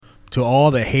To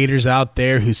all the haters out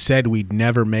there who said we'd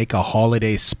never make a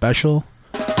holiday special,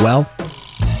 well,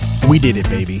 we did it,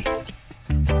 baby.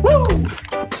 Woo!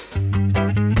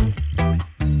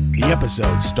 The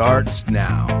episode starts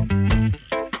now.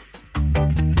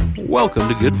 Welcome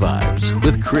to Good Vibes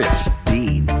with Chris,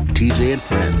 Dean, TJ, and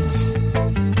friends.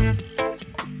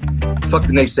 Fuck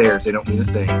the naysayers, they don't mean a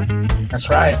thing. That's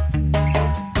right.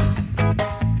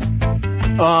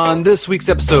 On this week's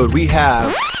episode, we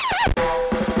have...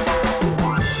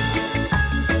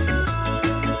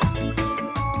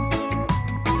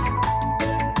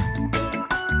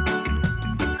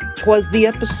 'Twas the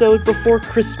episode before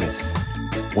Christmas,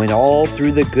 when all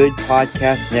through the Good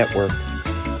Podcast Network,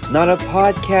 not a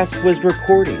podcast was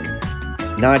recording,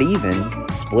 not even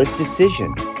Split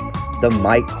Decision. The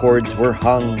mic cords were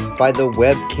hung by the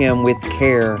webcam with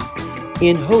care,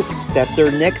 in hopes that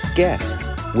their next guest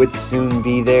would soon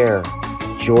be there.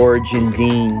 George and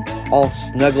Dean all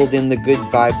snuggled in the Good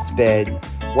Vibes bed,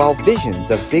 while visions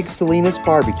of Big Salinas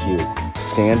Barbecue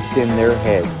danced in their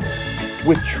heads.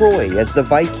 With Troy as the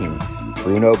Viking,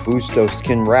 Bruno Bustos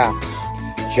can rap.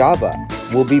 Jabba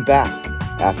will be back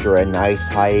after a nice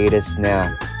hiatus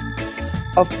nap.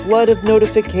 A flood of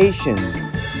notifications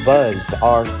buzzed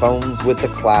our phones with a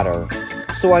clatter,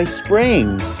 so I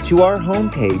sprang to our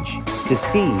homepage to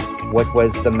see what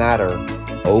was the matter.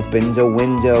 Opened a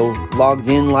window, logged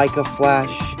in like a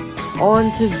flash,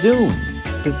 on to Zoom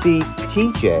to see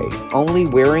TJ only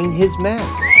wearing his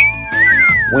mask.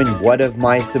 When what of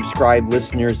my subscribed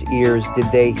listeners' ears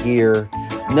did they hear?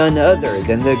 None other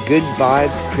than the Good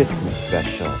Vibes Christmas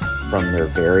special from their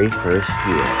very first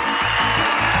year.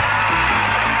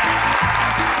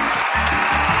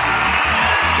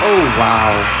 Oh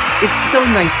wow, it's so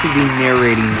nice to be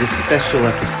narrating this special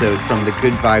episode from the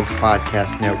Good Vibes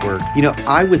Podcast Network. You know,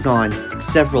 I was on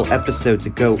several episodes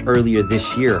ago earlier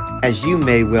this year, as you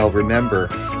may well remember,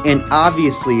 and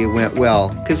obviously it went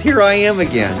well, because here I am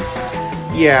again.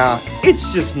 Yeah,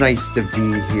 it's just nice to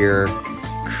be here.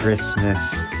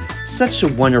 Christmas. Such a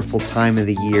wonderful time of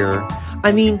the year.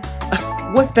 I mean,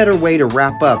 what better way to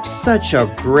wrap up such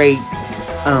a great,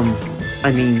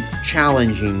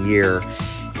 challenging year.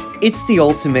 It's the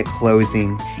ultimate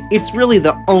closing. It's really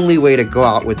the only way to go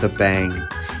out with a bang.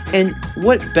 And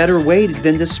what better way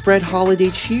than to spread holiday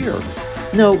cheer?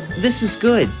 No, this is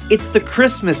good. It's the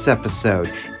Christmas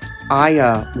episode.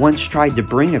 I once tried to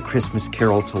bring A Christmas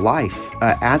Carol to life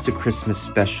as a Christmas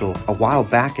special a while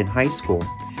back in high school.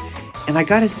 And I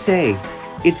gotta say,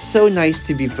 it's so nice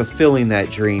to be fulfilling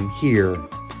that dream here,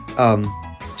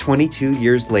 22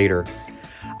 years later.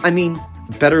 I mean,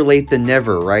 better late than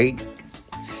never, right?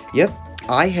 Yep,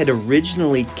 I had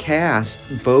originally cast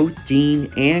both Dean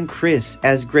and Chris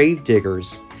as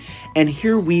gravediggers. And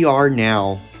here we are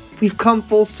now. We've come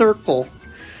full circle.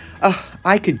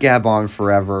 I could gab on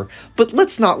forever, but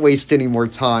let's not waste any more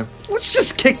time. Let's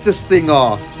just kick this thing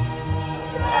off.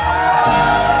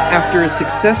 After a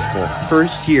successful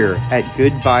first year at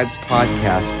Good Vibes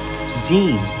Podcast,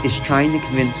 Dean is trying to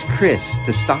convince Chris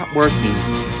to stop working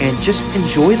and just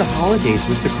enjoy the holidays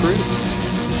with the crew.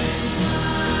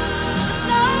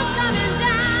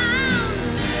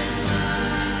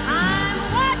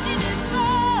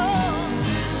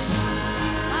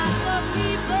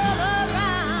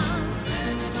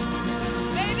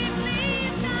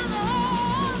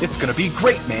 It's gonna be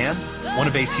great, man. One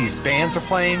of AC's bands are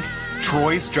playing.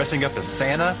 Troy's dressing up as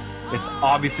Santa. It's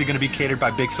obviously gonna be catered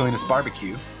by Big Salinas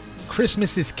Barbecue.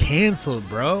 Christmas is canceled,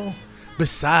 bro.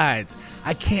 Besides,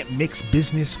 I can't mix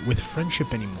business with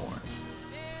friendship anymore.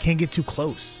 Can't get too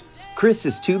close. Chris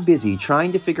is too busy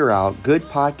trying to figure out Good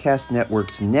Podcast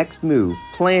Network's next move,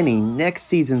 planning next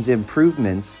season's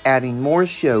improvements, adding more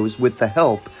shows with the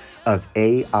help of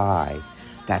AI.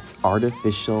 That's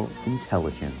artificial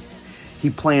intelligence. He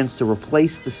plans to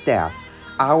replace the staff,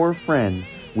 our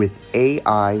friends, with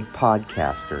AI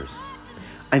podcasters.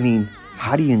 I mean,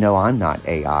 how do you know I'm not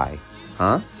AI?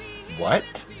 Huh? What?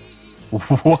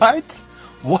 What?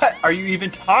 What are you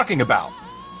even talking about?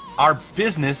 Our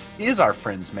business is our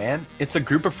friends, man. It's a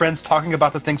group of friends talking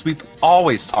about the things we've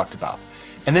always talked about.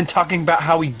 And then talking about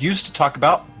how we used to talk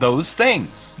about those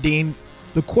things. Dean,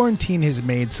 the quarantine has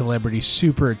made celebrity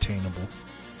super attainable.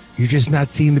 You're just not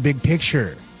seeing the big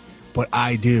picture. But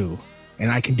I do. And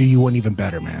I can do you one even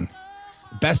better, man.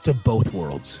 Best of both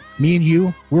worlds. Me and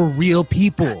you, we're real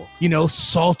people. You know,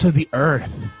 salt of the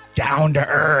earth. Down to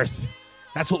earth.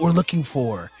 That's what we're looking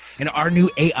for. And our new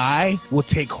AI will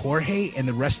take Jorge and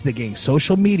the rest of the gang's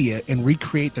social media and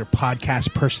recreate their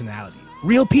podcast personality.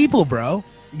 Real people, bro.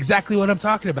 Exactly what I'm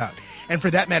talking about. And for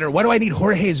that matter, why do I need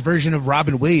Jorge's version of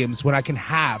Robin Williams when I can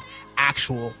have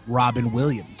actual Robin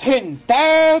Williams?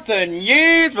 10,000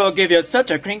 years will give you such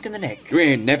a crank in the neck. You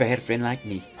ain't never had a friend like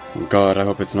me. Oh God, I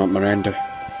hope it's not Miranda.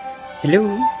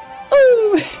 Hello?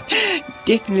 Oh,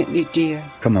 definitely, dear.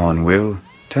 Come on, Will.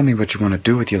 Tell me what you want to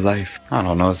do with your life. I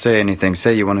don't know. Say anything.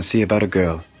 Say you want to see about a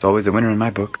girl. It's always a winner in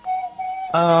my book.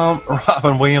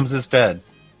 Robin Williams is dead.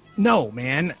 No,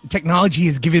 man. Technology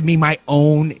has given me my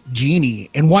own genie.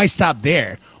 And why stop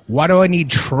there? Why do I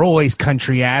need Troy's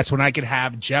country ass when I could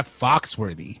have Jeff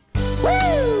Foxworthy?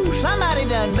 Woo! Somebody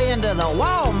done been to the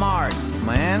Walmart.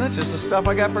 Man, that's just the stuff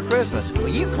I got for Christmas. Well,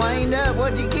 you cleaned up.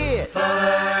 What'd you get?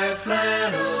 5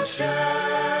 flannel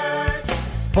shirts.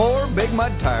 4 big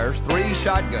mud tires, 3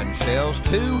 shotgun shells,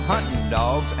 2 hunting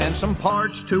dogs, and some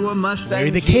parts to a Mustang Larry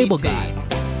the GT. Cable Guy.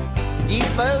 You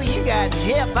fool, you got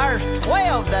Jeff. There's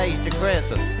 12 days to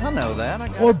Christmas. I know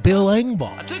that. Or Bill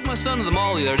Engvall. I took my son to the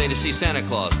mall the other day to see Santa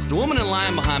Claus. The woman in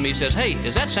line behind me says, "Hey,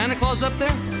 is that Santa Claus up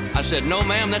there?" I said, "No,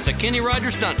 ma'am, that's a Kenny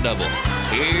Rogers stunt double.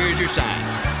 Here's your sign."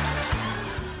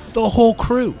 The whole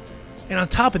crew. And on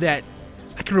top of that,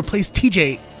 I can replace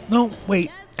TJ. No, wait.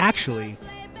 Actually,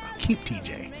 I'll keep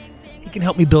TJ. He can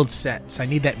help me build sets. I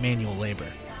need that manual labor.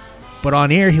 But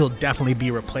on air, he'll definitely be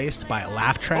replaced by a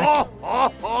laugh track.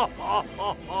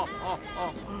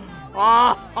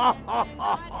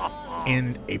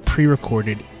 And a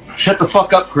pre-recorded... Shut the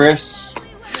fuck up, Chris.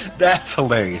 That's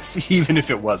hilarious, even if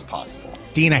it was possible.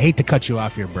 Dean, I hate to cut you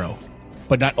off here, bro.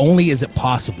 But not only is it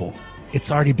possible,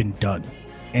 it's already been done.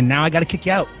 And now I got to kick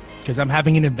you out because I'm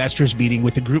having an investors meeting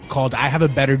with a group called I Have a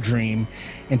Better Dream.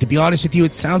 And to be honest with you,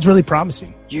 it sounds really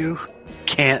promising. You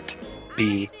can't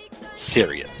be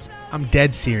serious. I'm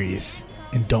dead serious.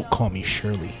 And don't call me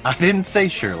Shirley. I didn't say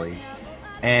Shirley.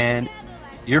 And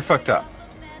you're fucked up.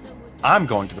 I'm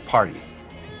going to the party.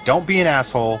 Don't be an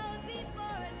asshole.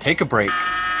 Take a break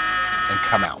and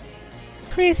come out.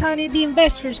 Chris, honey, the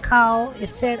investors call is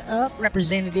set up.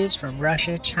 Representatives from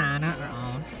Russia, China are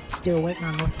on. Still waiting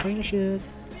on North Korea should.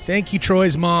 Thank you,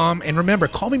 Troy's mom. And remember,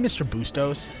 call me Mr.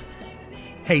 Bustos.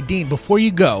 Hey, Dean, before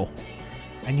you go,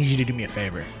 I need you to do me a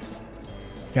favor.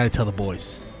 You gotta tell the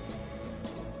boys.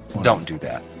 Don't do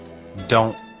that.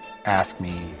 Don't ask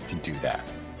me to do that.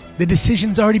 The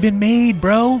decision's already been made,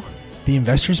 bro. The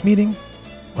investors meeting,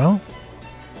 well,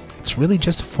 it's really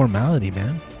just a formality,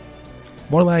 man.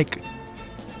 More like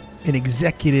an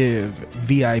executive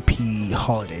VIP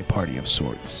holiday party of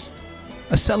sorts.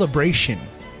 A celebration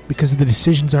because the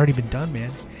decision's already been done,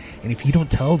 man. And if you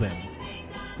don't tell them,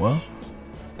 well,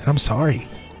 then I'm sorry.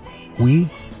 We,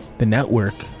 the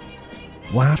network,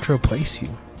 will have to replace you.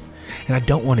 And I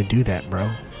don't want to do that, bro.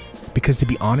 Because to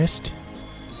be honest,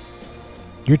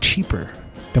 you're cheaper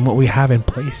than what we have in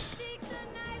place.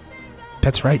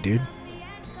 That's right, dude.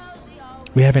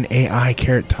 We have an AI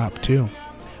Carrot Top, too.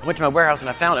 I went to my warehouse and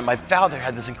I found it. My father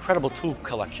had this incredible tool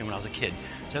collection when I was a kid.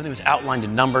 So everything was outlined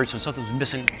in numbers and something was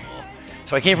missing.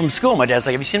 So I came from school. My dad's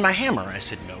like, "Have you seen my hammer?" And I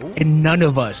said, "No." And none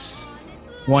of us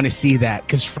want to see that.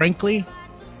 Because frankly,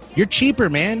 you're cheaper,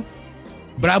 man.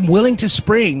 But I'm willing to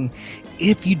spring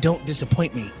if you don't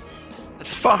disappoint me.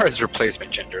 As far as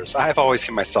replacement genders, I've always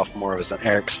seen myself more as an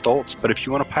Eric Stoltz, but if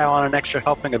you want to pile on an extra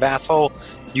helping of asshole,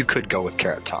 you could go with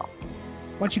Carrot Top.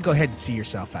 Why don't you go ahead and see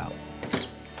yourself out?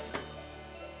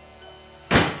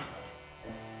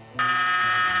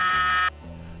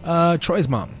 Troy's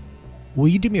mom, will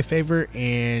you do me a favor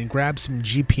and grab some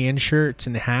GPN shirts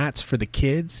and hats for the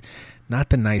kids? Not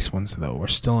the nice ones, though. We're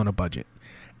still on a budget.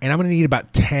 And I'm going to need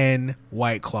about 10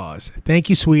 White Claws. Thank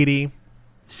you, sweetie.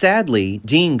 Sadly,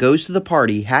 Dean goes to the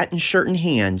party, hat and shirt in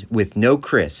hand, with no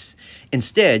Chris.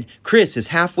 Instead, Chris is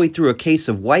halfway through a case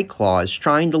of White Claws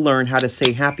trying to learn how to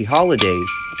say Happy Holidays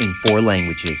in 4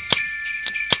 languages.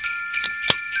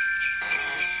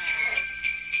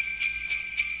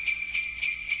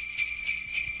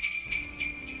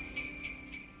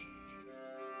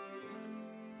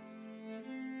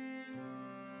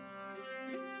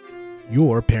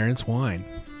 Your parents' wine.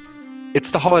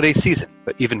 It's the holiday season,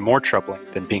 but even more troubling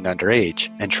than being underage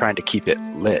and trying to keep it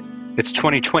lit. It's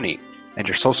 2020, and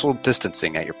you're social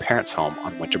distancing at your parents' home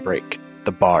on winter break.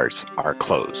 The bars are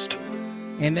closed.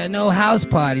 And there are no house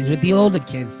parties with the older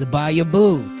kids to buy your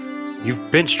booze.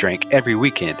 You've binge drank every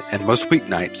weekend and most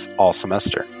weeknights all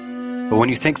semester. But when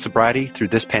you think sobriety through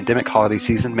this pandemic holiday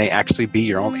season may actually be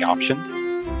your only option,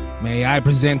 may I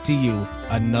present to you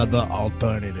another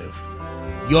alternative.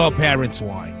 Your parents'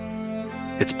 wine.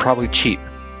 It's probably cheap,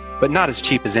 but not as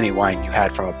cheap as any wine you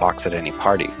had from a box at any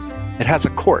party. It has a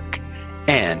cork,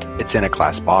 and it's in a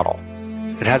glass bottle.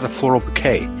 It has a floral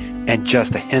bouquet and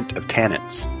just a hint of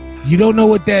tannins. You don't know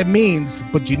what that means,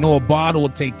 but you know a bottle will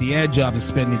take the edge off of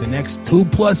spending the next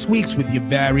 2+ weeks with your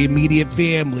very immediate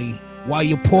family while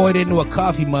you pour it into a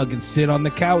coffee mug and sit on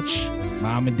the couch.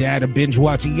 Mom and Dad are binge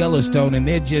watching Yellowstone and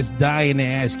they're just dying to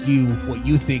ask you what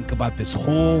you think about this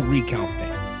whole recount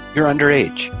thing. You're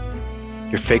underage.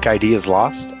 Your fake ID is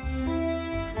lost.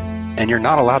 And you're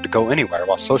not allowed to go anywhere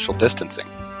while social distancing.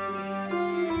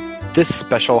 This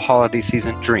special holiday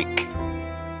season, drink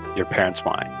your parents'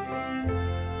 wine.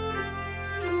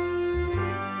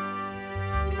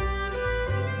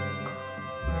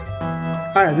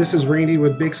 Hi, this is Randy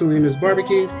with Big Salinas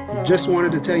Barbecue. Just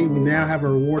wanted to tell you we now have our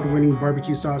award-winning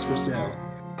barbecue sauce for sale.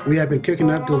 We have been cooking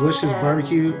up delicious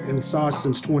barbecue and sauce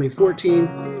since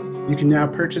 2014. You can now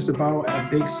purchase a bottle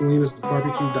at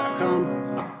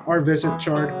BigSalinasBarbecue.com or visit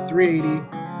Chart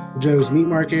 380, Joe's Meat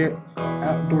Market,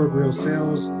 Outdoor Grill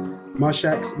Sales,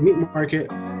 Mushak's Meat Market,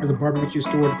 or the barbecue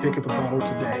store to pick up a bottle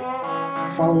today.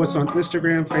 Follow us on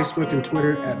Instagram, Facebook, and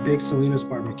Twitter at Big Salinas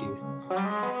Barbecue.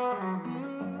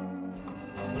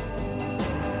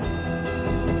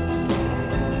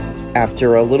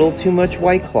 After a little too much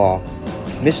White Claw,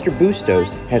 Mr.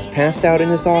 Bustos has passed out in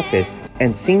his office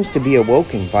and seems to be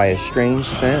awoken by a strange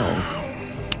sound.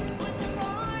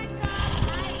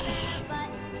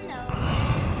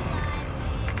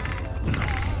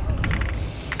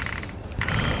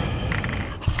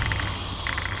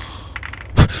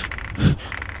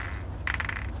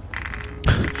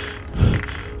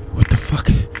 What the fuck?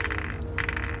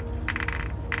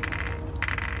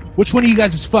 Which one of you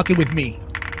guys is fucking with me?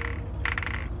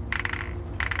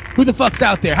 Who the fuck's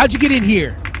out there? How'd you get in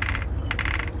here?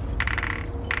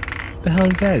 The hell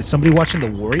is that? Is somebody watching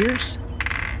the Warriors?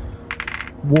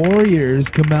 Warriors,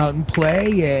 come out and play,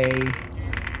 yay.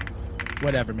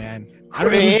 Whatever, man.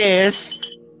 Chris,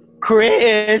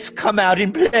 come out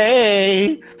and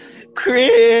play.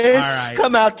 Chris, right.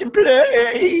 Come out and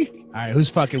play. All right, who's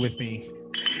fucking with me?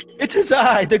 It is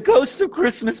I, the ghost of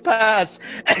Christmas past.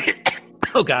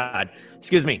 Oh, God.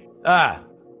 Excuse me.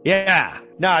 Yeah.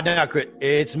 No, Chris.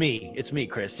 It's me,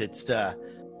 Chris. It's,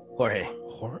 Jorge.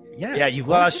 Yeah, you've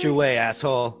lost your way,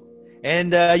 asshole.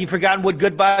 And you've forgotten what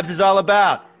good vibes is all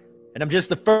about. And I'm just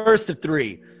the first of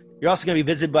three. You're also going to be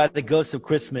visited by the ghosts of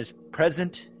Christmas,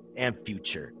 present and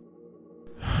future.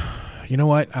 You know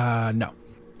what? No.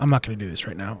 I'm not going to do this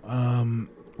right now.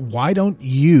 Why don't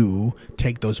you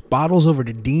take those bottles over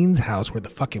to Dean's house where the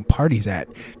fucking party's at?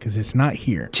 Because it's not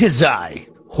here. 'Tis I,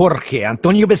 Jorge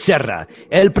Antonio Becerra,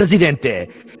 El Presidente,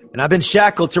 and I've been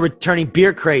shackled to returning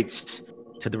beer crates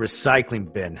to the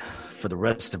recycling bin for the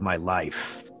rest of my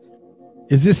life.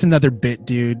 Is this another bit,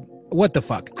 dude? What the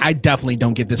fuck? I definitely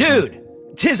don't get this. Dude, one.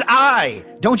 'Tis I.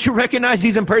 Don't you recognize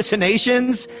these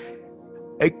impersonations?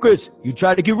 Hey, Chris, you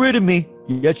tried to get rid of me.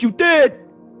 Yes, you did.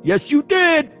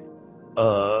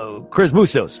 Chris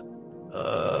Bustos.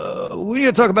 We need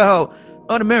to talk about how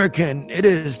un-American it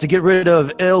is to get rid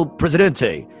of El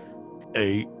Presidente.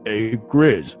 Hey,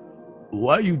 Chris,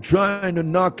 why are you trying to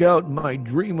knock out my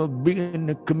dream of being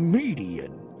a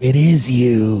comedian? It is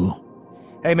you.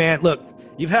 Hey, man, look,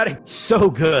 you've had it so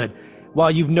good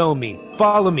while you've known me.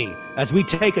 Follow me as we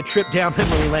take a trip down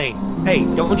memory lane. Hey,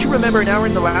 don't you remember an hour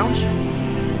in the lounge?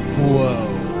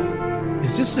 Whoa.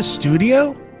 Is this the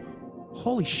studio?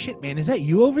 Holy shit, man. Is that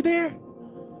you over there?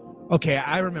 Okay,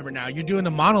 I remember now. You're doing a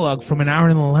monologue from an hour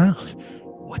in the lounge.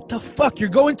 What the fuck? You're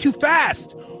going too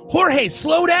fast. Jorge,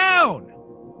 slow down.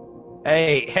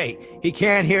 Hey, he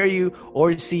can't hear you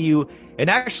or see you. And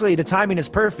actually, the timing is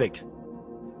perfect.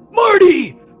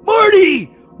 Marty!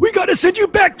 We gotta send you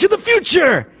back to the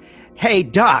future! Hey,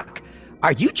 Doc,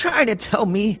 are you trying to tell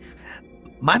me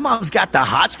my mom's got the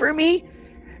hots for me?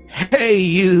 Hey,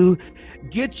 you,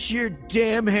 get your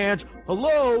damn hands.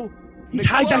 Hello? He's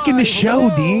hijacking the show,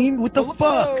 Dean. What the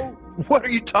fuck? What are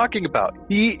you talking about?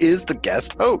 He is the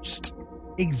guest host.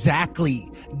 Exactly.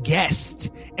 Guest.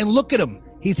 And look at him.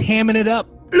 He's hamming it up.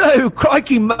 Hello,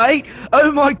 crikey, mate.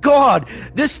 Oh, my God.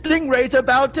 This stingray's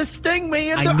about to sting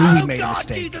me. I knew we made a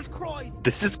mistake. Jesus Christ.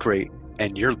 This is great,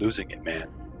 and you're losing it, man.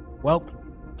 Well,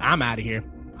 I'm out of here.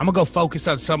 I'm going to go focus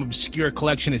on some obscure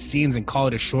collection of scenes and call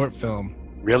it a short film.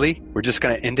 Really? We're just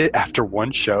going to end it after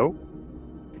one show?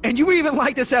 And you were even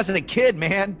like this as a kid,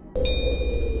 man.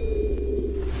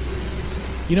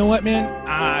 You know what,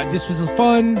 man? This was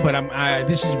fun, but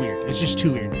this is weird. It's just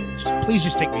too weird. Please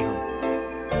just take me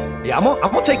home. Yeah, I'm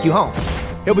gonna take you home.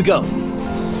 Here we go.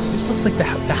 This looks like the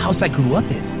house I grew up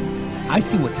in. I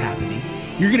see what's happening.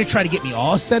 You're going to try to get me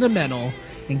all sentimental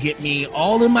and get me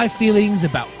all in my feelings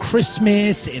about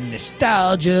Christmas and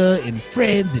nostalgia and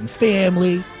friends and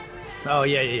family. Oh,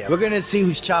 yeah. We're going to see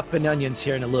who's chopping onions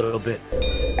here in a little bit.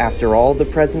 After all the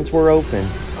presents were opened,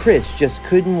 Chris just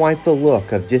couldn't wipe the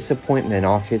look of disappointment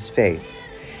off his face.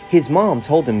 His mom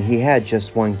told him he had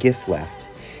just one gift left.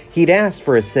 He'd asked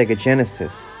for a Sega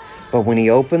Genesis, but when he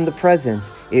opened the present,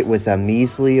 it was a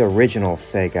measly original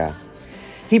Sega.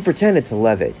 He pretended to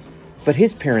love it, but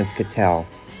his parents could tell.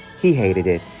 He hated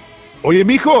it. Oye,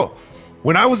 mijo,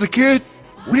 when I was a kid,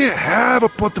 we didn't have a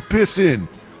pot to piss in,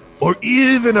 or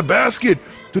even a basket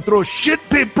to throw shit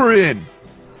paper in.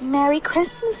 Merry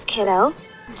Christmas, kiddo.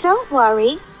 Don't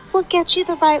worry, we'll get you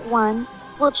the right one.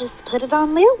 We'll just put it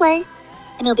on layaway,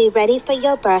 and it'll be ready for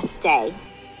your birthday.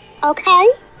 Okay?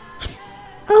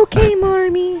 Okay,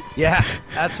 Marmy. Yeah,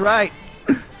 that's right.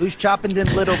 Who's chopping them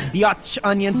little biatch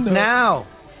onions now?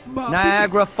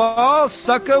 Niagara Falls,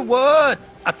 sucker, what?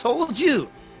 I told you.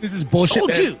 This is bullshit.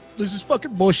 Told man. you. This is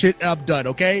fucking bullshit, and I'm done,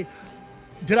 okay?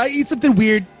 Did I eat something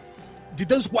weird? Did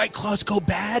those White Claws go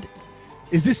bad?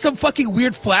 Is this some fucking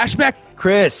weird flashback?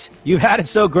 Chris, you've had it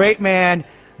so great, man,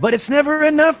 but it's never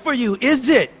enough for you, is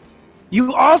it?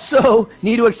 You also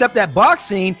need to accept that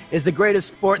boxing is the greatest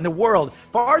sport in the world,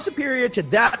 far superior to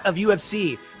that of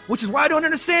UFC, which is why I don't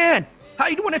understand how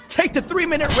you want to take the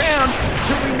 3-minute round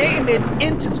to rename it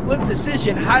into split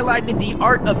decision, highlighting the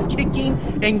art of kicking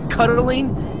and cuddling.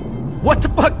 What the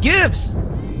fuck gives?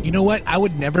 You know what? I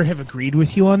would never have agreed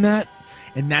with you on that,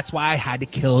 and that's why I had to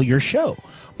kill your show.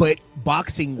 But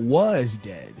boxing was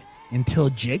dead until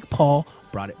Jake Paul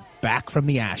brought it back from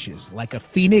the ashes. Like a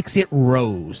phoenix, it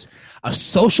rose. A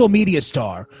social media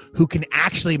star who can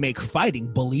actually make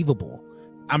fighting believable.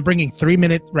 I'm bringing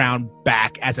 3-minute round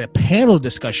back as a panel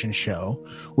discussion show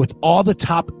with all the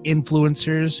top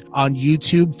influencers on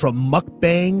YouTube, from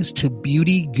mukbangs to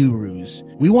beauty gurus.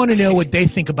 We want to know what they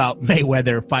think about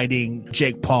Mayweather fighting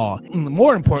Jake Paul.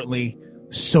 More importantly,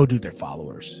 so do their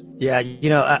followers. Yeah, you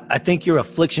know, I think your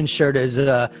affliction shirt is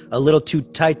a little too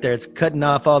tight there. It's cutting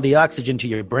off all the oxygen to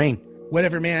your brain.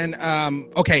 Whatever, man.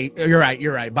 Okay, you're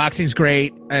right. Boxing's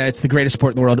great. It's the greatest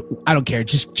sport in the world. I don't care.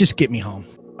 Just get me home.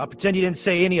 I'll pretend you didn't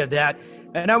say any of that,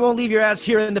 and I won't leave your ass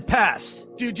here in the past.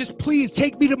 Dude, just please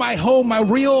take me to my home, my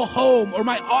real home, or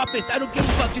my office. I don't give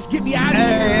a fuck. Just get me out of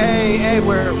here. Hey,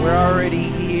 we're already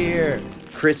here.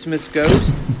 Christmas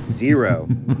Ghost, 0.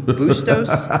 Bustos,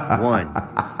 1.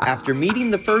 After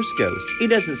meeting the first ghost, it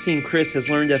doesn't seem Chris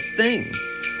has learned a thing.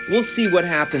 We'll see what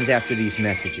happens after these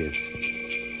messages.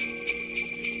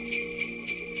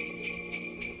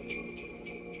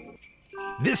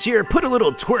 This year, put a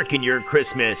little twerk in your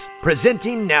Christmas.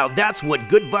 Presenting Now That's What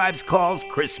Good Vibes Calls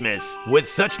Christmas, with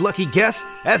such lucky guests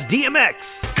as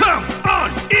DMX. Come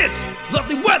on, it's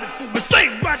lovely weather for a sleigh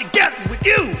ride together with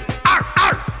you. Arr,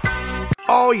 arr.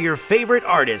 All your favorite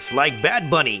artists like Bad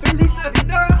Bunny, Feliz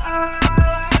Navidad.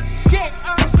 Que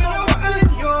próspero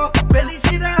año.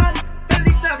 Felicidad.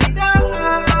 Feliz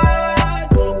Navidad.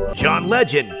 John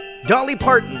Legend, Dolly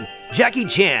Parton, Jackie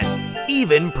Chan,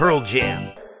 even Pearl Jam.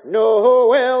 No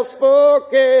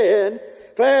well-spoken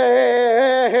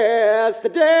class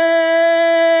today.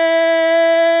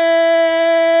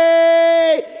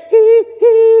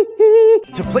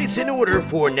 To place an order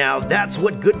for Now That's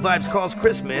What Good Vibes Calls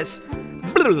Christmas,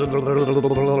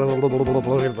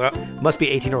 must be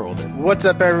 18 or older. What's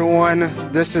up, everyone?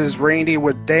 This is Randy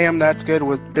with Damn That's Good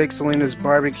with Big Selena's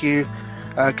Barbecue,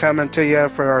 coming to you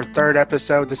for our 3rd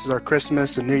episode. This is our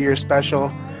Christmas and New Year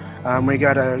special. We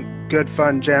got a good,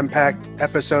 fun, jam-packed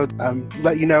episode.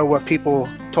 Let you know what people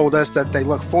told us that they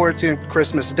look forward to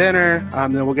Christmas dinner.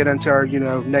 Then we'll get into our,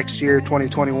 next year,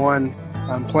 2021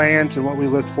 plans and what we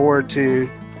look forward to.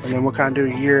 And then we'll kind of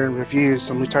do a year in reviews.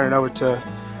 And we turn it over to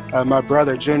my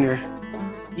brother, Junior.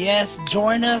 Yes,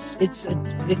 join us. It's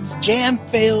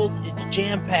jam-filled. It's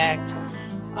jam-packed.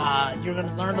 You're going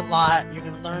to learn a lot. You're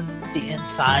going to learn the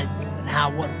insides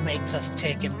and what makes us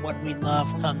tick and what we love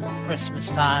come Christmas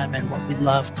time and what we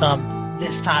love come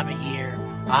this time of year.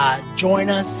 Join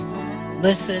us,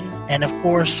 listen, and of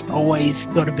course, always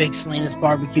go to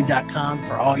BigSelena'sBarbecue.com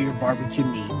for all your barbecue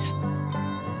needs.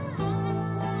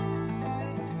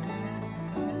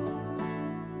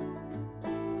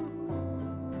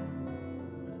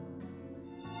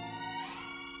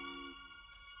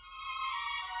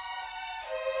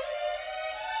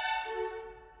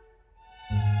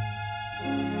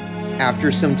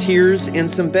 After some tears and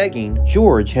some begging,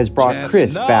 George has brought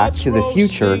Chris back to the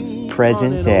future,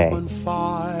 present day.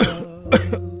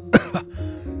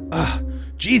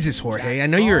 Jesus, Jorge, I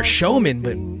know you're a showman,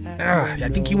 but I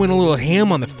think you went a little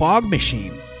ham on the fog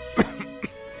machine.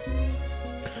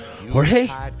 Jorge?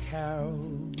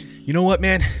 You know what,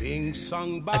 man?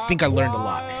 I think I learned a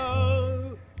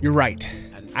lot. You're right.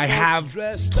 I have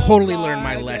totally learned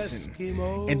my lesson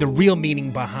and the real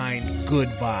meaning behind good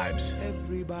vibes.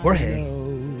 Jorge,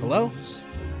 hello?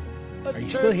 Are you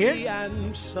still here?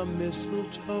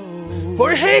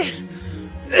 Jorge?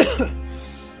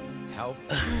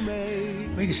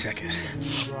 Wait a second.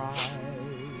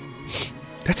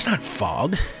 That's not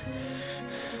fog.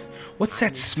 What's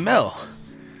that smell?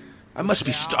 I must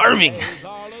be starving.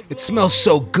 It smells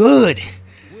so good.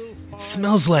 It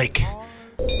smells like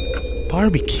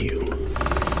barbecue.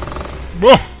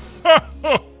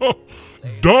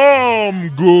 Damn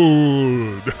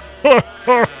good.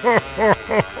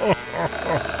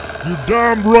 You're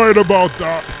damn right about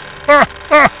that.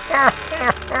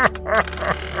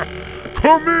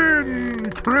 Come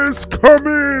in, Chris, come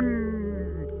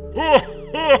in.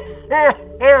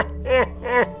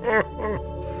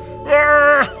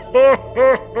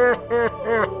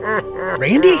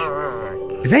 Randy?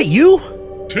 Is that you?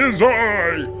 'Tis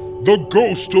I, the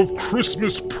ghost of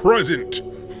Christmas present.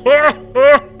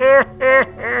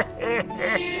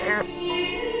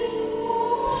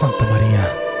 Santa Maria.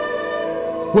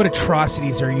 What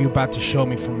atrocities are you about to show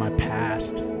me from my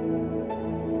past?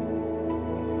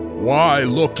 Why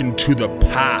look into the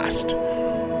past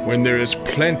when there is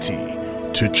plenty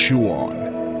to chew on?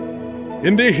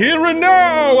 In the here and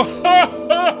now!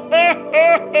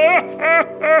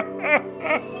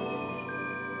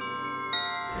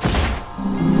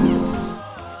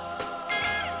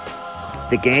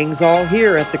 The gang's all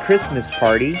here at the Christmas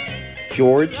party.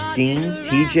 George, Dean,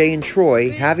 TJ, and Troy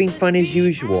having fun as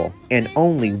usual, and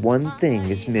only one thing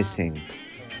is missing.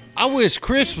 I wish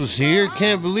Chris was here.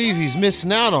 Can't believe he's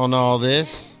missing out on all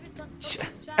this.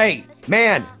 Hey,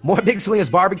 man, more Big Salinas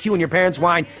barbecue and your parents'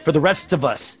 wine for the rest of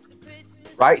us.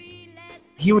 Right?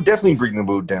 He would definitely bring the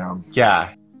mood down. Yeah.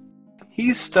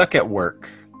 He's stuck at work,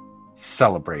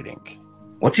 celebrating.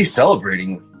 What's he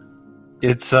celebrating?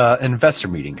 It's an investor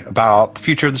meeting about the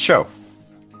future of the show.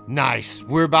 Nice.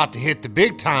 We're about to hit the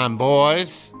big time,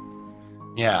 boys.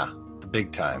 Yeah, the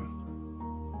big time.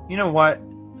 You know what?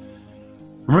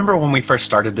 Remember when we first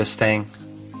started this thing?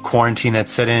 Quarantine had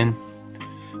set in.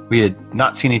 We had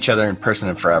not seen each other in person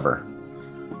in forever.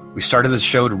 We started this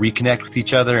show to reconnect with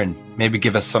each other and maybe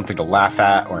give us something to laugh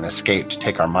at or an escape to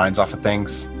take our minds off of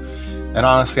things. And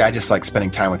honestly, I just like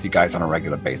spending time with you guys on a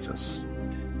regular basis.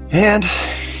 And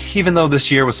even though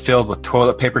this year was filled with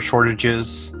toilet paper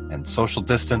shortages and social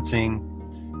distancing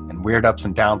and weird ups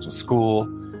and downs with school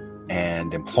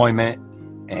and employment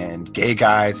and gay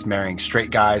guys marrying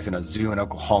straight guys in a zoo in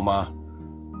Oklahoma,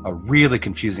 a really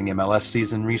confusing MLS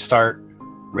season restart,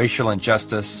 racial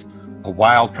injustice, a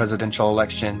wild presidential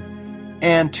election,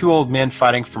 and 2 old men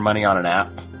fighting for money on an app,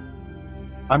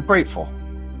 I'm grateful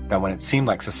that when it seemed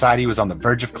like society was on the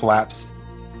verge of collapse,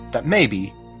 that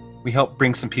maybe we helped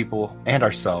bring some people and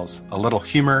ourselves a little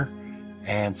humor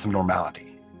and some normality.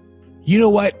 You know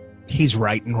what? He's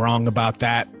right and wrong about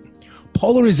that.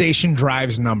 Polarization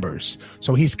drives numbers,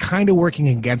 so he's kind of working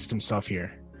against himself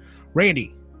here.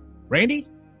 Randy?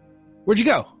 Where'd you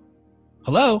go?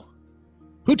 Hello?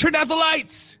 Who turned out the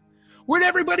lights? Where'd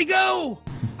everybody go?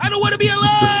 I don't want to be alone!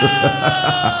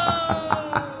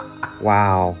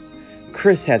 Wow,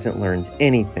 Chris hasn't learned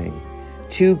anything.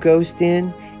 2 ghosts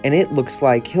in, and it looks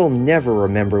like he'll never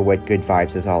remember what Good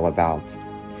Vibes is all about.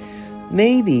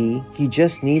 Maybe he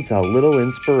just needs a little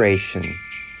inspiration.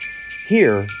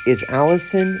 Here is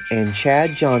Allison and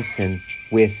Chad Johnson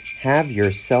with Have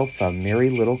Yourself a Merry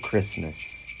Little Christmas.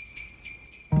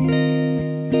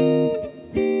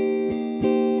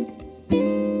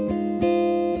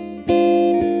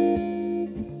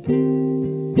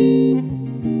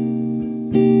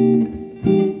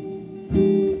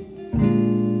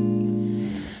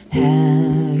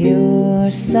 Have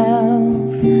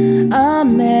yourself a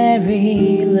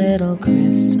merry little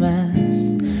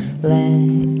Christmas.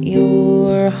 Let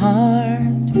your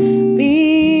heart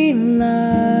be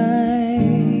light.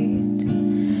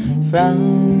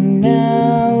 From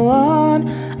now on,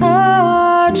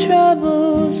 our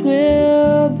troubles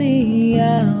will be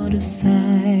out of sight.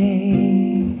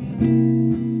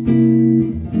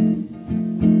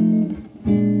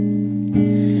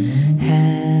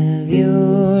 Have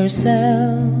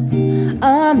yourself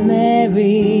a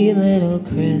merry little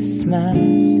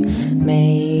Christmas.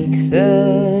 Make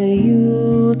the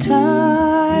Yuletide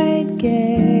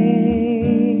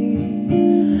gay.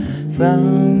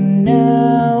 From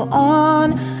now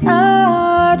on,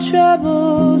 our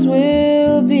troubles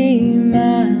will be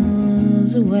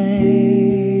miles away.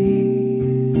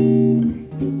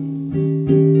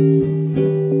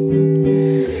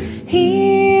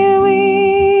 Here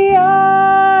we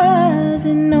are as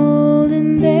in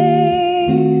olden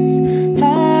days,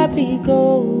 happy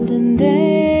golden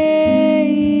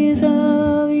days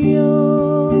of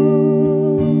yore.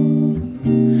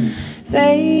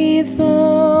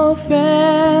 Faithful friends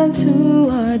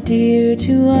dear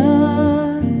to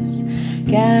us,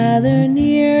 gather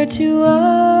near to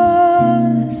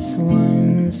us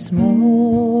once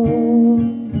more.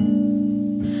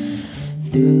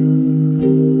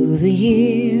 Through the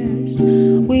years,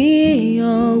 we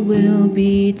all will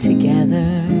be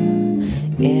together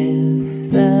if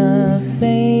the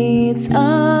fates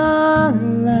allow.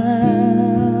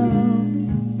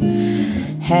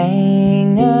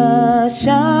 Hang a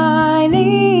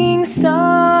shining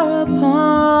star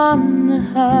upon the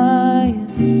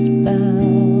highest bough,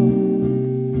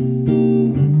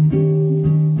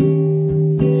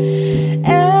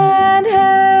 and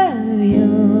have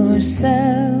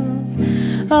yourself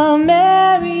a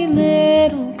merry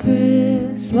little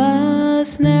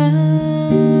Christmas now.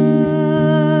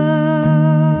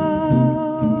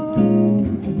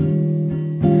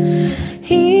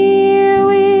 Here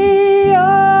we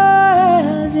are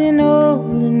as in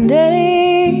olden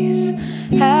days,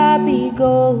 happy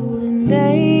golden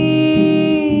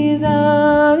days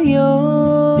of yore.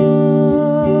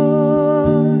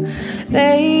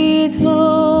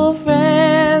 Faithful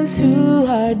friends who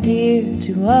are dear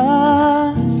to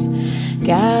us,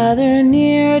 gather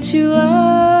near to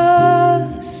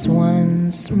us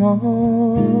once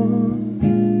more.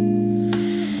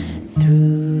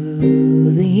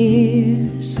 Through the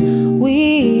years,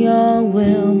 we all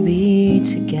will be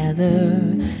together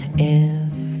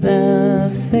if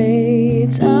the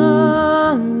fates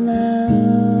allow.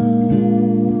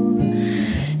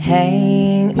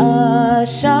 Hang a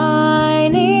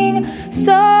shining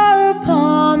star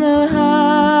upon the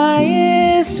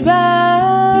highest bough,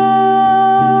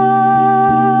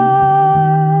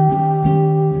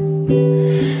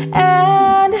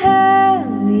 and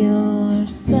have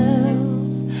yourself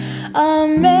a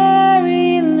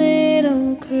merry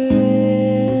little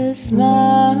Christmas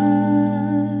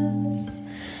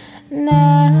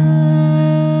now.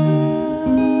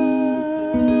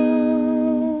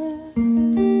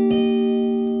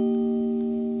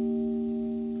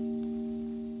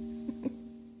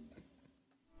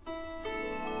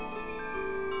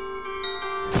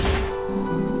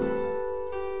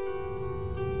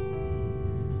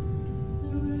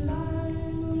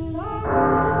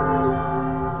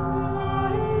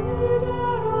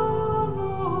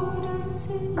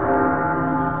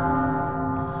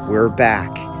 We're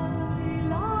back.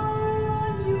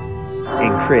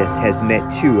 And Chris has met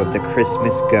two of the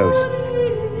Christmas ghosts.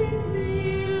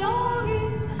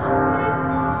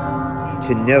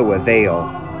 To no avail.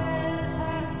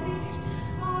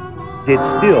 It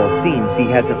still seems he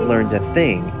hasn't learned a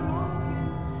thing.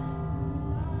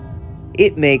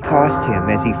 It may cost him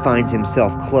as he finds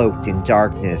himself cloaked in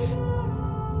darkness,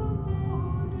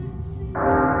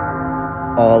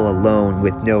 all alone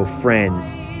with no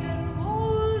friends,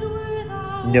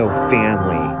 no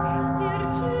family,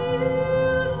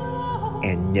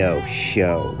 and no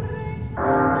show.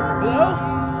 Hello?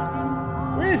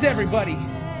 Where is everybody?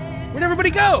 Where'd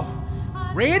everybody go?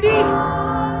 Randy?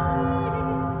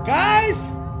 Guys?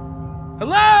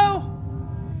 Hello?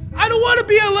 I don't want to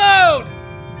be alone!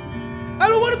 I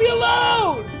don't want to be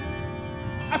alone!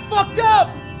 I fucked up!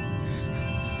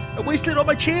 I wasted all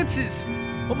my chances.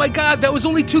 Oh my god, that was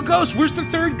only 2 ghosts. Where's the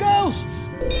 3rd ghost?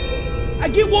 I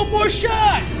get one more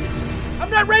shot! I'm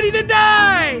not ready to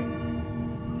die!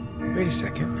 Wait a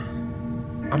second.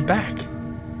 I'm back.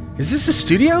 Is this a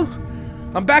studio?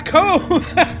 I'm back home!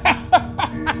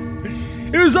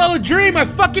 It was all a dream, I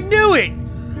fucking knew it!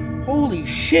 Holy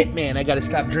shit, man, I gotta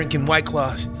stop drinking White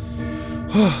Claws.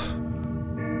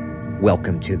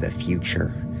 Welcome to the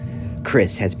future.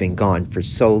 Chris has been gone for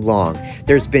so long,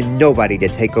 there's been nobody to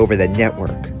take over the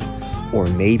network. Or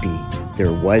maybe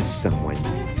there was someone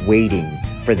waiting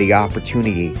for the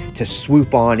opportunity to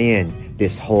swoop on in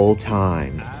this whole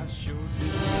time.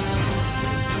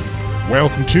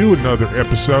 Welcome to another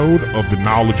episode of The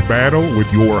Knowledge Battle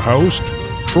with your host,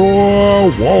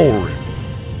 Troy Warren.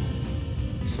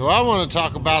 So I want to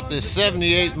talk about this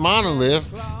 78th monolith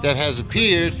that has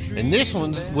appeared, and this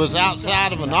one was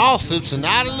outside of an Allsup's in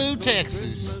Idalou,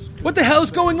 Texas. What the hell's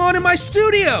going on in my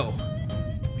studio?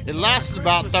 It lasted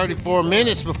about 34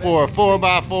 minutes before a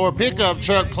 4x4 pickup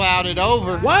truck plowed it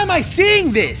over. Why am I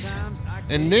seeing this?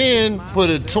 And then put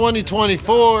a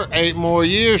 2024 8 more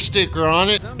years sticker on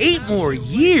it. 8 more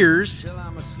years?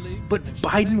 But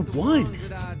Biden won.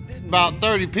 About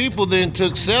 30 people then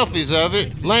took selfies of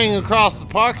it, laying across the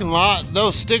parking lot.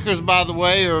 Those stickers, by the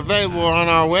way, are available on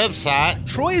our website.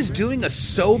 Troy is doing a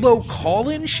solo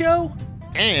call-in show?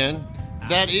 And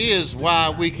that is why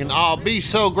we can all be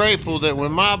so grateful that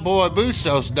when my boy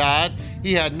Bustos died,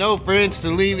 he had no friends to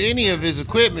leave any of his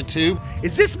equipment to.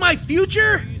 Is this my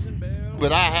future?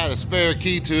 but I had a spare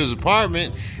key to his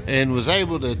apartment and was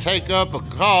able to take up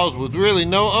calls with really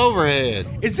no overhead.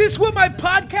 Is this what my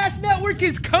podcast network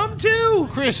has come to?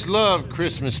 Chris loved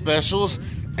Christmas specials,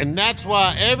 and that's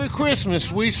why every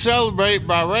Christmas we celebrate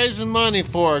by raising money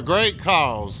for a great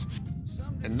cause.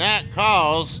 And that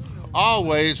cause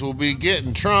always will be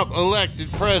getting Trump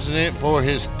elected president for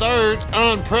his third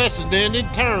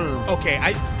unprecedented term. Okay,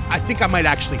 I think I might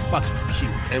actually fucking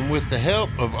puke. And with the help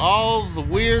of all the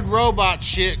weird robot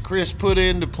shit Chris put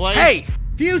into place... Hey,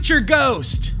 future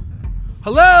ghost!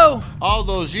 Hello? All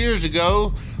those years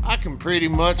ago, I can pretty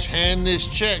much hand this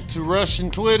check to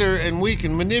Russian Twitter and we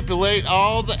can manipulate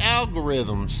all the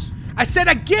algorithms. I said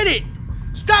I get it!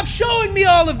 Stop showing me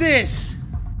all of this!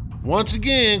 Once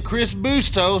again, Chris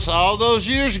Bustos, all those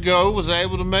years ago, was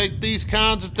able to make these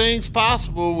kinds of things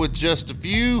possible with just a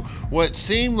few, what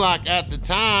seemed like at the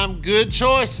time, good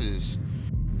choices.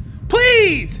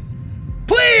 Please!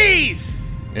 Please!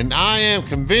 And I am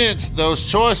convinced those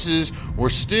choices were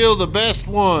still the best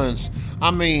ones. I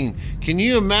mean, can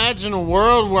you imagine a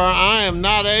world where I am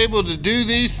not able to do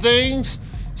these things?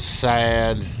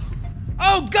 Sad.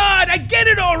 Oh God, I get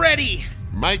it already!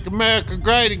 Make America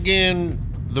Great Again.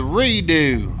 The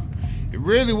redo. It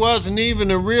really wasn't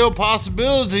even a real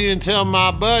possibility until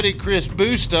my buddy Chris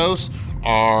Bustos,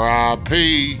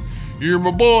 R.I.P. You're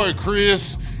my boy,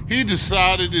 Chris. He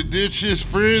decided to ditch his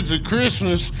friends at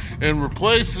Christmas and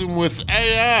replace them with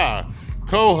AI,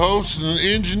 co-hosts and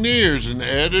engineers and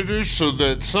editors so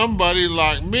that somebody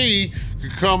like me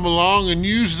could come along and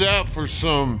use that for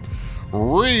some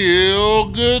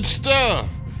real good stuff.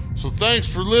 So thanks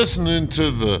for listening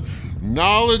to the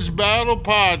Knowledge Battle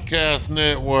Podcast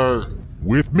Network.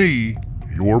 With me,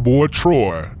 your boy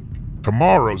Troy.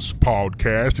 Tomorrow's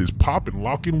podcast is Poppin'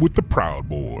 Lockin' with the Proud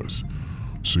Boys,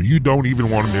 so you don't even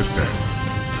want to miss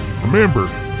that. Remember,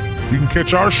 you can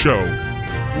catch our show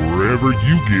wherever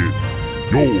you get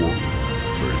your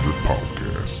favorite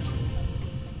podcast.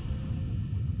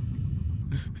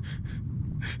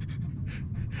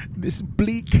 This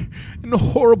bleak and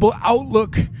horrible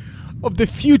outlook of the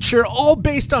future, all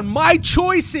based on my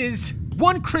choices,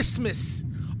 one Christmas,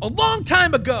 a long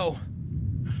time ago.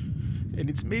 And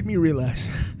it's made me realize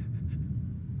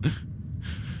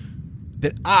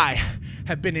that I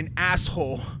have been an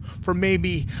asshole for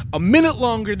maybe a minute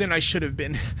longer than I should have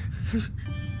been.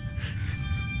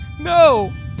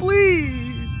 No,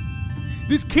 please.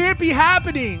 This can't be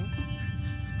happening.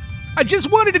 I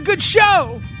just wanted a good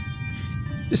show.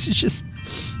 This is just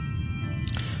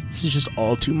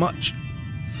all too much.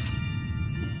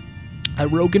 I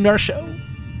Roganed our show.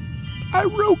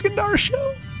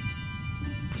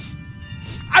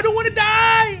 I don't want to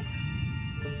die.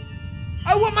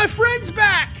 I want my friends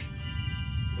back.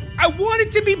 I want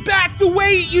it to be back the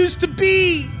way it used to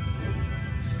be.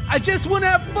 I just want to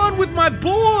have fun with my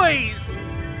boys.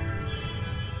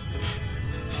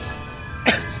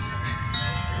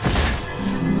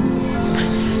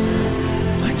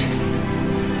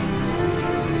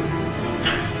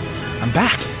 I'm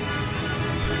back.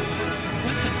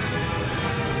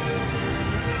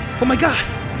 Oh my God,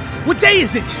 what day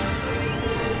is it?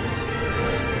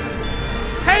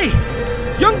 Hey,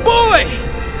 young boy,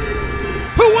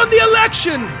 who won the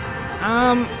election?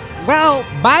 Well,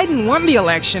 Biden won the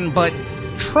election, but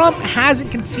Trump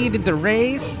hasn't conceded the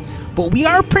race. But we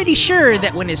are pretty sure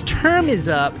that when his term is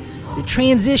up, the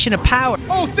transition of power...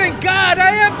 Oh, thank God,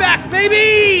 I am back,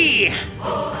 baby!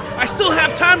 I still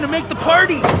have time to make the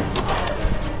party.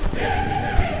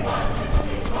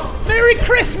 Merry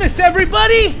Christmas,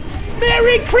 everybody!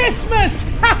 Merry Christmas!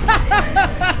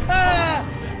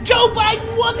 Joe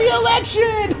Biden won the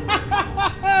election!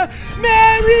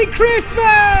 Merry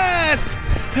Christmas!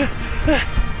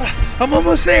 I'm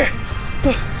almost there.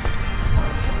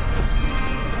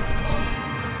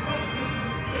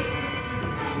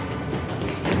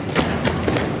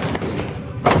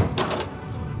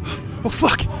 Oh,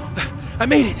 fuck! I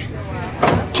made it.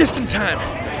 Just in time.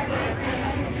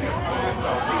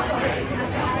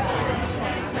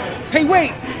 Hey,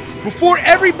 wait! Before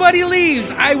everybody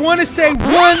leaves, I want to say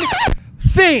one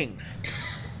thing.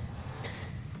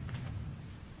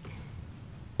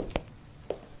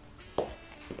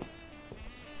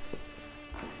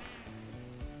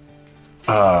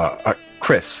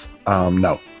 Chris,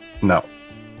 no.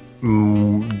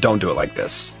 Don't do it like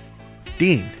this.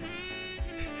 Dean,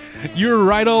 you were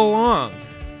right all along.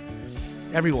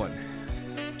 Everyone,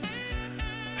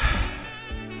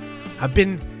 I've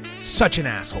been such an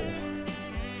asshole.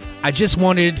 I just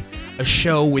wanted a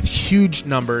show with huge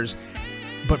numbers,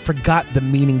 but forgot the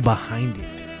meaning behind it.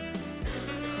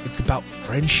 It's about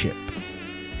friendship,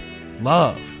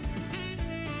 love,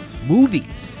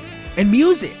 movies, and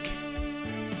music,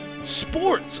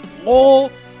 sports,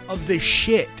 all of the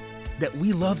shit that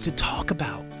we love to talk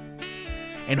about.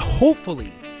 And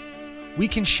hopefully, we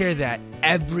can share that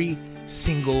every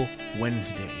single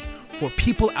Wednesday for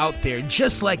people out there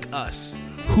just like us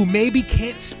who maybe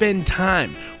can't spend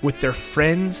time with their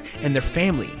friends and their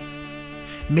family.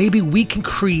 Maybe we can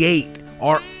create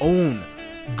our own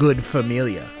good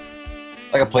familia.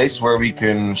 Like a place where we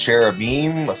can share a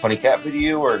meme, a funny cat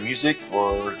video, or music,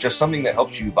 or just something that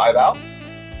helps you vibe out.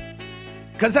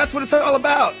 Because that's what it's all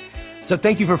about. So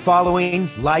thank you for following,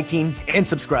 liking, and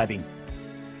subscribing.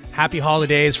 Happy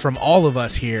holidays from all of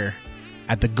us here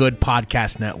at the Good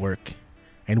Podcast Network.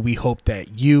 And we hope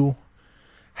that you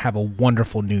have a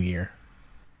wonderful new year.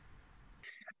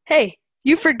 Hey,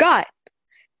 you forgot.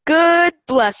 God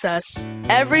bless us,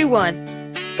 everyone.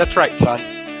 That's right, son.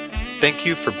 Thank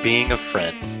you for being a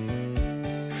friend.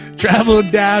 Travel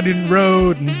down and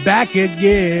road and back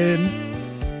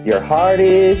again. Your heart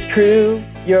is true.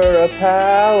 You're a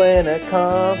pal and a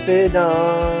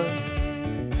confidant.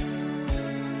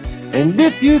 And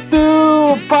if you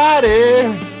threw a party,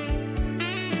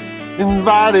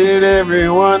 invited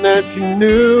everyone that you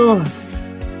knew,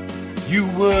 you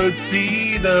would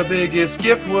see the biggest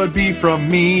gift would be from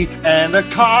me, and the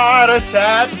card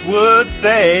attached would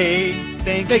say,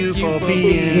 Thank you for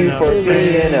being a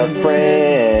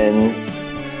friend.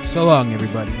 So long,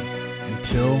 everybody.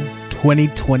 Until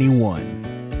 2021.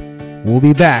 We'll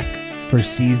be back for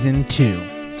season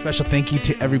 2. Special thank you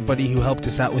to everybody who helped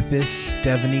us out with this.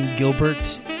 Devaney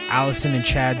Gilbert, Allison and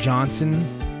Chad Johnson,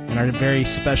 and our very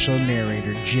special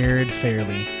narrator, Jared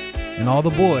Fairley, and all the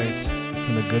boys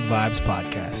from the Good Vibes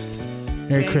Podcast.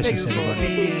 Merry Christmas, everybody.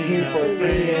 Thank you for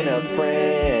being a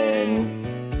friend.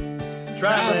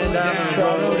 Traveling down the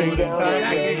road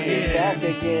and back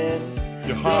again.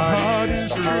 Your heart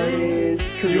is true.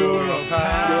 You're a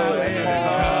pal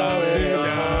and a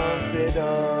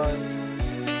confidant.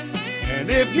 And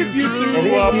if you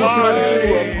threw a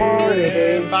party,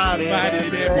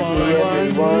 invited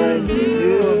everyone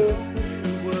you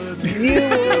would see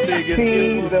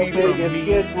the biggest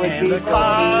gift would be, and the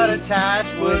card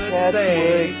attached would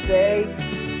say,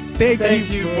 Thank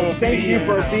you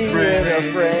for being a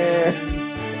friend.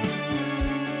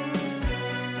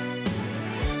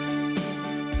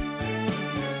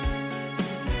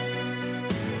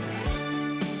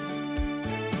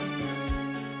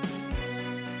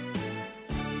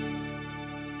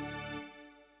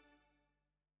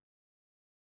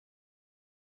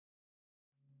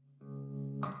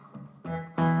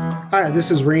 Hi,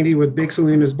 this is Randy with Big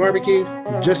Salinas Barbecue.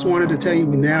 Just wanted to tell you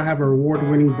we now have our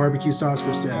award-winning barbecue sauce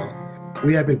for sale.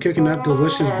 We have been cooking up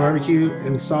delicious barbecue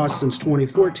and sauce since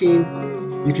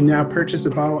 2014. You can now purchase a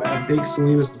bottle at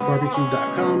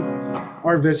BigSalinasBarbecue.com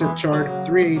or visit Chart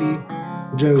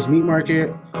 380, Joe's Meat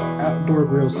Market, Outdoor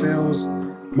Grill Sales,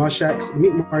 Moshak's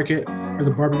Meat Market, or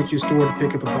the barbecue store to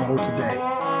pick up a bottle today.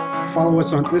 Follow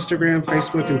us on Instagram,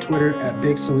 Facebook, and Twitter at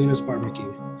Big Salinas Barbecue.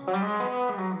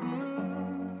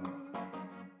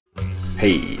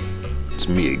 Hey, it's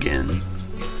me again.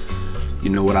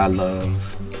 You know what I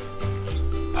love?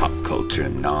 Pop culture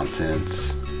and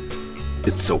nonsense.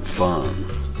 It's so fun.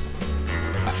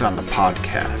 I found a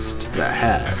podcast that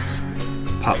has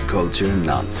pop culture and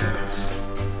nonsense.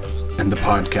 And the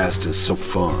podcast is so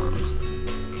fun.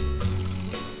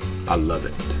 I love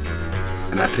it.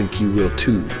 And I think you will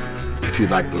too, if you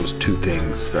like those two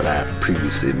things that I have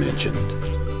previously mentioned.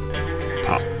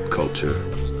 Pop culture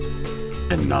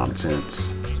and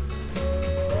nonsense.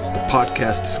 The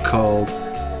podcast is called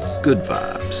Good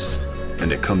Vibes,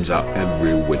 and it comes out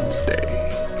every Wednesday.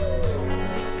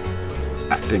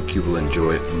 I think you will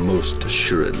enjoy it most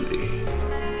assuredly.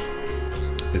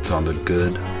 It's on the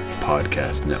Good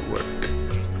Podcast Network,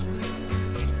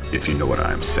 if you know what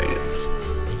I'm saying.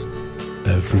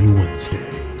 Every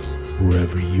Wednesday,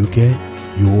 wherever you get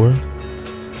your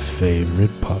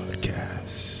favorite podcast.